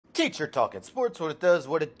Teacher Talking Sports, what it does,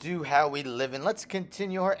 what it do, how we live, and let's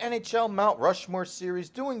continue our NHL Mount Rushmore series,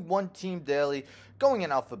 doing one team daily, going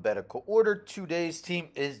in alphabetical order. Today's team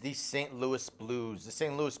is the St. Louis Blues. The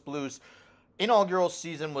St. Louis Blues inaugural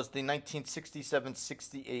season was the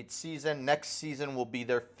 1967-68 season. Next season will be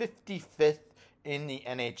their 55th in the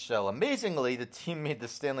NHL. Amazingly, the team made the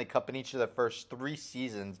Stanley Cup in each of their first three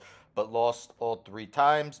seasons, but lost all three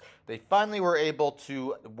times. They finally were able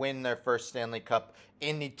to win their first Stanley Cup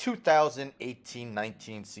in the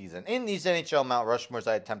 2018-19 season. In these NHL Mount Rushmores,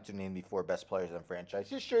 I attempt to name the four best players in franchise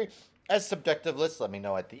history. As subjective lists, let me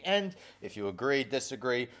know at the end if you agree,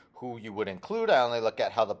 disagree, who you would include. I only look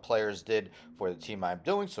at how the players did for the team I'm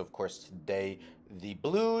doing. So, of course, today, the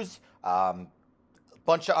Blues.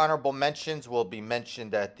 Bunch of honorable mentions will be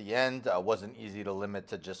mentioned at the end. Wasn't easy to limit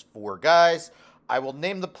to just four guys. I will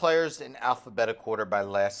name the players in alphabetical order by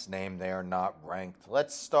last name. They are not ranked.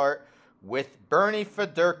 Let's start with Bernie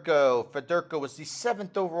Federko. Federko was the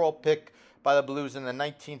 7th overall pick by the Blues in the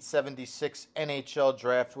 1976 NHL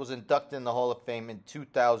draft, was inducted in the Hall of Fame in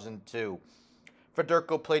 2002.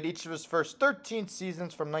 Federko played each of his first 13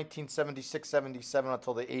 seasons from 1976-77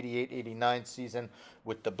 until the 88-89 season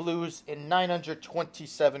with the Blues. In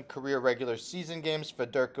 927 career regular season games,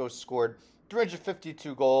 Federko scored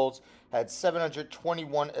 352 goals, had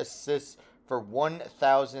 721 assists for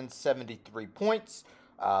 1,073 points.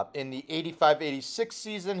 In the 85-86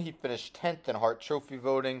 season, he finished 10th in Hart Trophy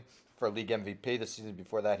voting for League MVP. The season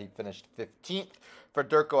before that, he finished 15th.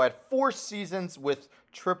 Federko had 4 seasons with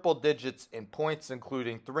triple digits in points,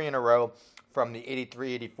 including 3 in a row from the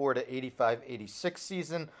 83-84 to 85-86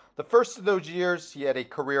 season. The first of those years, he had a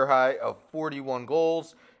career high of 41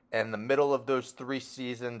 goals. And the middle of those 3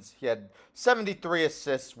 seasons, he had 73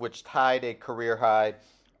 assists, which tied a career high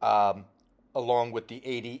along with the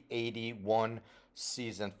 80-81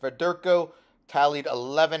 season. Federko tallied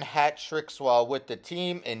 11 hat tricks while with the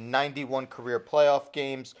team in 91 career playoff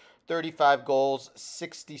games, 35 goals,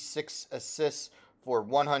 66 assists for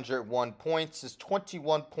 101 points. His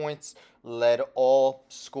 21 points led all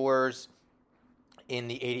scorers in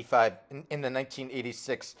the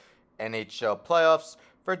 1986 NHL playoffs.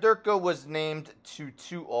 Federko was named to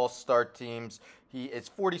 2 All-Star teams. He is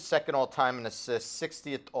 42nd all-time in assists,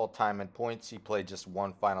 60th all-time in points. He played just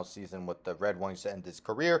one final season with the Red Wings to end his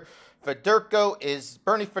career. Bernie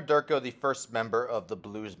Federko, the first member of the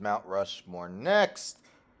Blues Mount Rushmore. Next,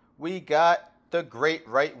 we got the great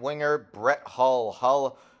right winger Brett Hull.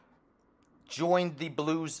 Hull joined the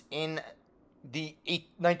Blues in the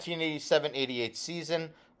 1987-88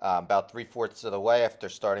 season, about 3/4 of the way after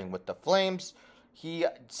starting with the Flames. He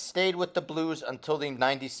stayed with the Blues until the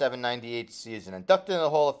 97-98 season. Inducted in the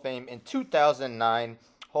Hall of Fame in 2009,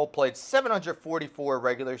 Hull played 744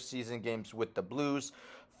 regular season games with the Blues,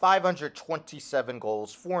 527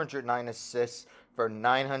 goals, 409 assists for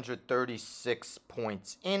 936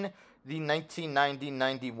 points. In the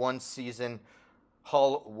 1990-91 season,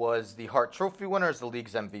 Hull was the Hart Trophy winner as the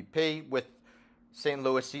league's MVP. With St.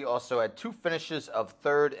 Louis, he also had 2 finishes of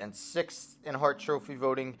 3rd and 6th in Hart Trophy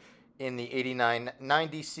voting. In the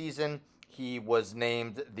 89-90 season, he was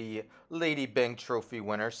named the Lady Byng Trophy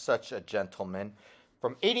winner, such a gentleman.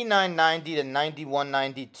 From 89-90 to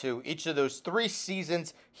 91-92, each of those 3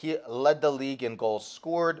 seasons, he led the league in goals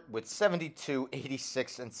scored with 72,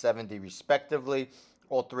 86, and 70 respectively.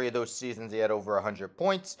 All 3 of those seasons, he had over 100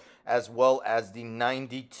 points, as well as the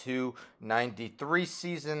 92-93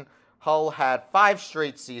 season. Hull had 5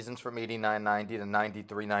 straight seasons from 89-90 to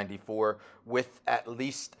 93-94 with at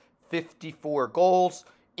least 54 goals.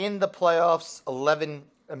 In the playoffs,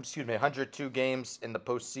 102 games in the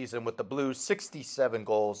postseason with the Blues, 67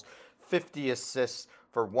 goals, 50 assists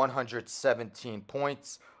for 117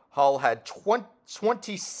 points. Hull had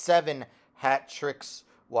 27 hat tricks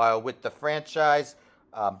while with the franchise.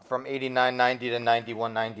 From 89-90 to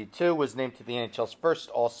 91-92, was named to the NHL's first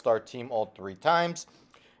All-Star team all 3 times.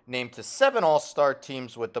 Named to 7 All-Star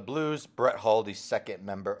teams with the Blues, Brett Hull, the second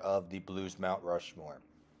member of the Blues Mount Rushmore.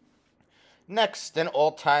 Next, an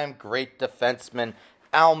all-time great defenseman,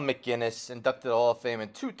 Al MacInnis, inducted to the Hall of Fame in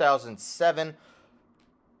 2007.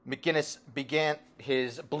 MacInnis began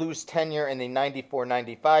his Blues tenure in the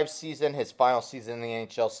 94-95 season, his final season in the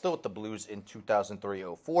NHL, still with the Blues in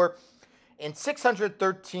 2003-04. In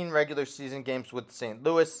 613 regular season games with St.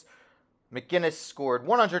 Louis, MacInnis scored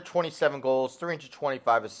 127 goals,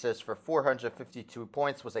 325 assists for 452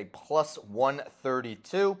 points, was a plus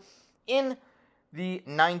 132. In the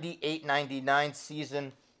 98-99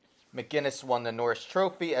 season, MacInnis won the Norris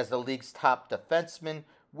Trophy as the league's top defenseman.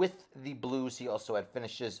 With the Blues, he also had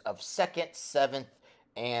finishes of 2nd, 7th,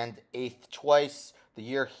 and 8th twice. The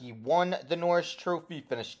year he won the Norris Trophy, he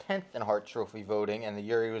finished 10th in Hart Trophy voting, and the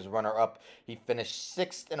year he was runner-up, he finished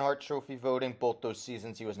 6th in Hart Trophy voting. Both those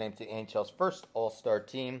seasons, he was named to the NHL's first All-Star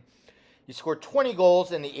team. He scored 20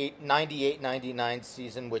 goals in the 98-99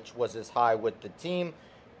 season, which was his high with the team.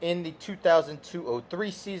 In the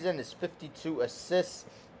 2002-03 season, his 52 assists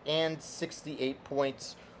and 68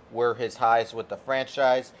 points were his highs with the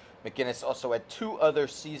franchise. McGinnis also had 2 other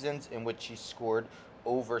seasons in which he scored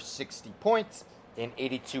over 60 points. In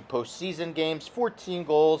 82 postseason games, 14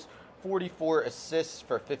 goals, 44 assists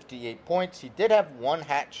for 58 points. He did have 1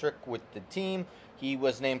 hat trick with the team. He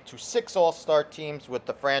was named to 6 All-Star teams with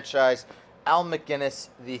the franchise. Al McGinnis,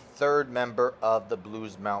 the 3rd member of the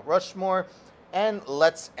Blues Mount Rushmore. And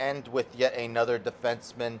let's end with yet another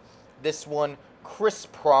defenseman. This one, Chris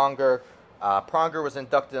Pronger. Pronger was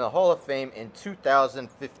inducted in the Hall of Fame in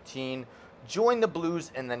 2015. Joined the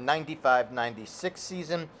Blues in the 95-96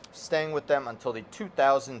 season, staying with them until the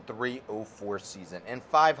 2003-04 season. In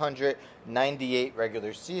 598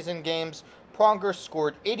 regular season games, Pronger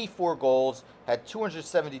scored 84 goals, had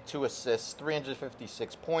 272 assists,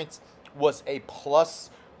 356 points, was a plus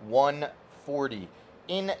 140.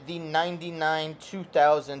 In the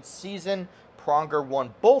 99-2000 season, Pronger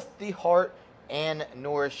won both the Hart and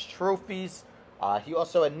Norris trophies. He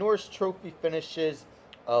also had Norris Trophy finishes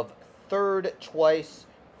of 3rd twice,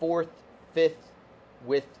 4th, 5th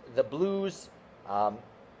with the Blues.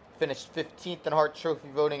 Finished 15th in Hart Trophy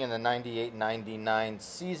voting in the 98-99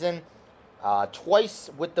 season. Twice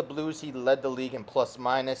with the Blues, he led the league in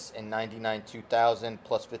plus-minus in 99-2000,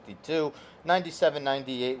 plus 52.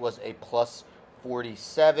 97-98 was a plus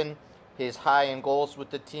 47. His high in goals with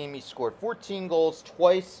the team, he scored 14 goals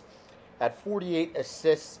twice, had 48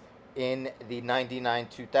 assists in the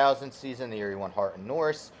 99-2000 season, the year he won Hart and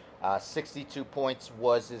Norris. 62 points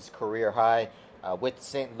was his career high. With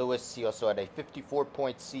St. Louis, he also had a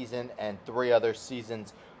 54-point season and 3 other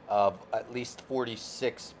seasons of at least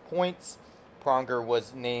 46 points. Pronger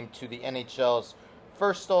was named to the NHL's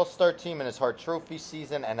first All-Star team in his Hart Trophy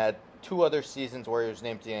season and had 2 other seasons where he was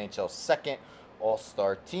named to the NHL's second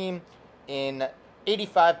All-Star team. In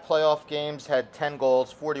 85 playoff games, had 10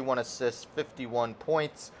 goals, 41 assists, 51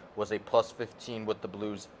 points, was a plus 15 with the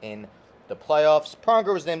Blues in the playoffs.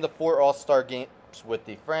 Pronger was named the 4 All-Star games with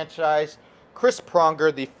the franchise. Chris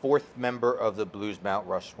Pronger, the 4th member of the Blues Mount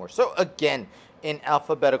Rushmore. So again, in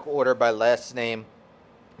alphabetical order by last name,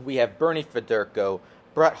 we have Bernie Federko,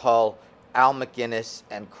 Brett Hull, Al McGinnis,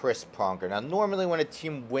 and Chris Pronger. Now, normally when a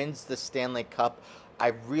team wins the Stanley Cup,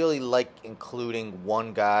 I really like including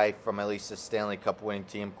one guy from at least a Stanley Cup winning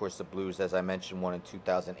team. Of course, the Blues, as I mentioned, won in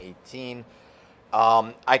 2018.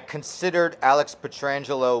 I considered Alex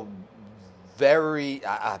Pietrangelo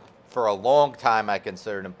for a long time, I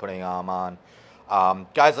considered him putting him on.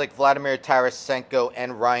 Guys like Vladimir Tarasenko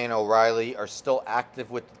and Ryan O'Reilly are still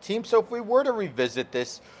active with the team. So if we were to revisit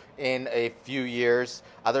this in a few years,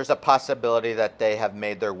 there's a possibility that they have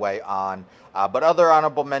made their way on. But other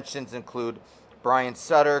honorable mentions include Brian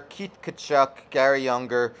Sutter, Keith Tkachuk, Gary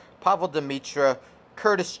Younger, Pavel Demitra,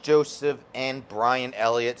 Curtis Joseph, and Brian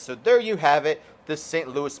Elliott. So there you have it, the St.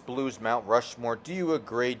 Louis Blues Mount Rushmore. Do you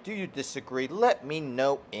agree? Do you disagree? Let me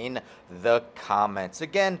know in the comments.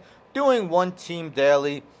 Again, doing one team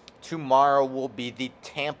daily. Tomorrow will be the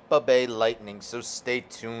Tampa Bay Lightning, so stay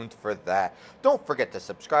tuned for that. Don't forget to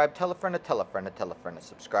subscribe. Tell a friend to tell a friend to tell a friend to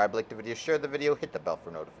subscribe. Like the video, share the video, hit the bell for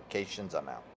notifications. I'm out.